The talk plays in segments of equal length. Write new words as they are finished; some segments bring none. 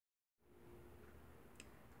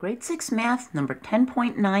Grade 6 Math, number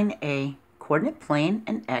 10.9a, coordinate plane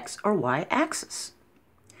and x or y axis.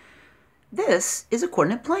 This is a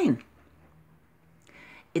coordinate plane.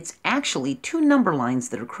 It's actually two number lines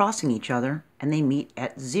that are crossing each other, and they meet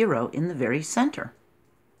at 0 in the very center.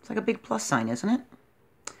 It's like a big plus sign, isn't it?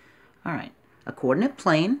 All right, a coordinate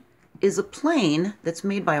plane is a plane that's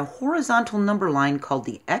made by a horizontal number line called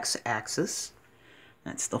the x-axis.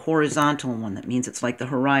 That's the horizontal one. That means it's like the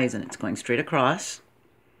horizon. It's going straight across.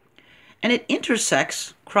 And it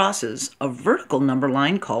intersects, crosses, a vertical number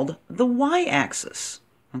line called the y-axis,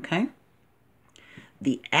 okay?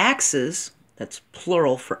 The axes, that's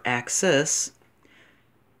plural for axis,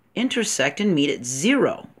 intersect and meet at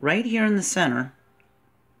 0, right here in the center,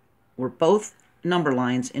 where both number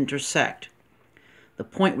lines intersect. The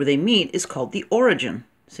point where they meet is called the origin,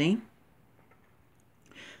 see?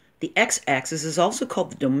 The x-axis is also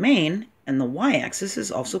called the domain, and the y-axis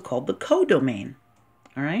is also called the codomain,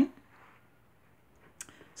 all right?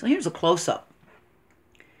 So here's a close-up.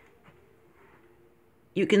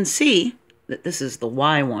 You can see that this is the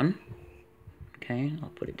y one. Okay, I'll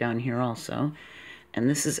put it down here also. And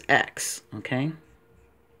this is x, okay?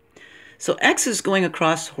 So x is going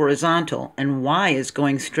across horizontal, and y is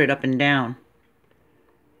going straight up and down.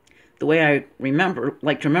 The way I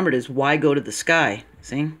like to remember it is y go to the sky,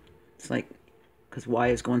 see? It's like, because y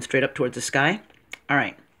is going straight up towards the sky. All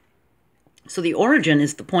right. So the origin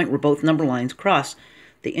is the point where both number lines cross.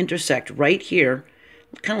 They intersect right here.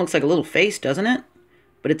 It kind of looks like a little face, doesn't it?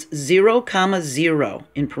 But it's 0, 0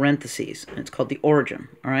 in parentheses, and it's called the origin,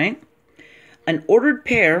 all right? An ordered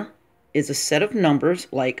pair is a set of numbers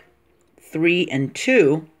like 3 and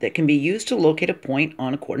 2 that can be used to locate a point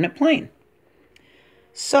on a coordinate plane.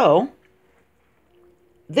 So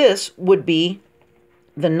this would be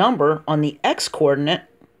the number on the x-coordinate.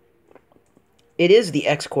 It is the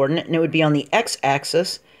x-coordinate, and it would be on the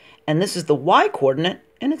x-axis, and this is the y-coordinate,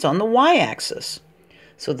 and it's on the y-axis.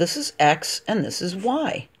 So this is x and this is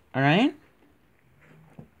y, all right?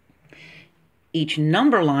 Each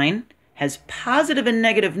number line has positive and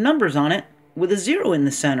negative numbers on it with a 0 in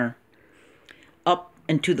the center. Up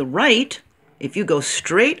and to the right, if you go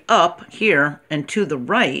straight up here and to the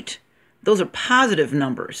right, those are positive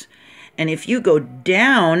numbers. And if you go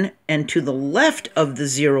down and to the left of the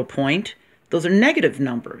 0 point, those are negative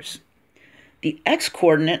numbers. The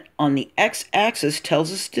x-coordinate on the x-axis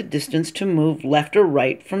tells us the distance to move left or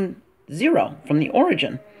right from 0, from the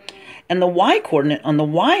origin. And the y-coordinate on the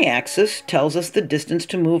y-axis tells us the distance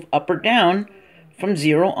to move up or down from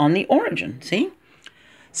 0 on the origin, see?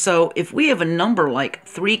 So if we have a number like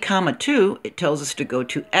 3, 2, it tells us to go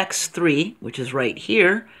to x3, which is right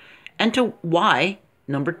here, and to y,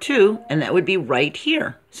 number 2, and that would be right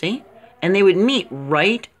here, see? And they would meet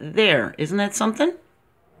right there. Isn't that something?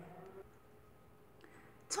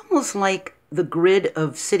 It's almost like the grid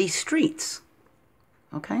of city streets,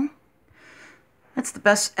 okay? That's the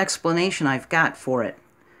best explanation I've got for it.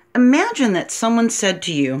 Imagine that someone said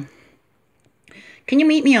to you, can you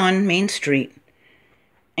meet me on Main Street?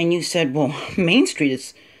 And you said, well, Main Street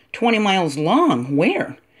is 20 miles long.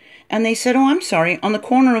 Where? And they said, oh, I'm sorry, on the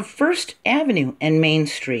corner of 1st Avenue and Main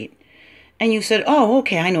Street. And you said, oh,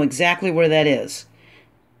 okay, I know exactly where that is.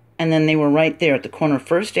 And then they were right there at the corner of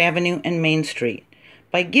 1st Avenue and Main Street.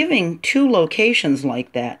 By giving two locations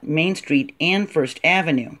like that, Main Street and 1st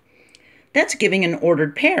Avenue, that's giving an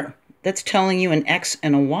ordered pair. That's telling you an x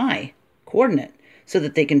and a y coordinate so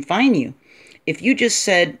that they can find you. If you just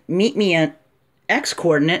said, meet me at x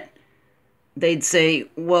coordinate, they'd say,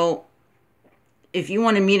 well, if you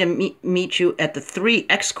want me to meet you at the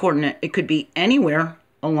 3x coordinate, it could be anywhere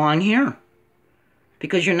along here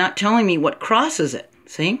because you're not telling me what crosses it,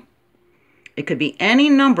 see? It could be any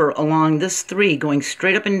number along this 3 going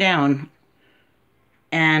straight up and down.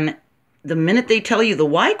 And the minute they tell you the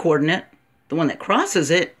y-coordinate, the one that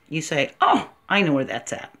crosses it, you say, oh, I know where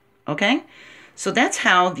that's at. Okay? So that's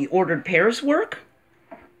how the ordered pairs work.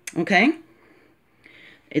 Okay?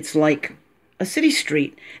 It's like a city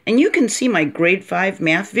street. And you can see my grade 5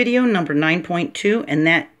 math video, number 9.2, and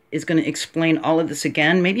that is going to explain all of this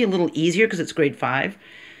again, maybe a little easier because it's grade 5,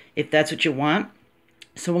 if that's what you want.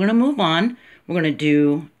 So we're going to move on. We're going to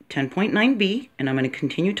do 10.9b, and I'm going to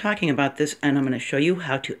continue talking about this, and I'm going to show you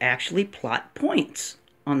how to actually plot points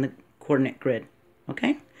on the coordinate grid,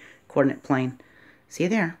 okay? Coordinate plane. See you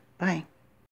there. Bye.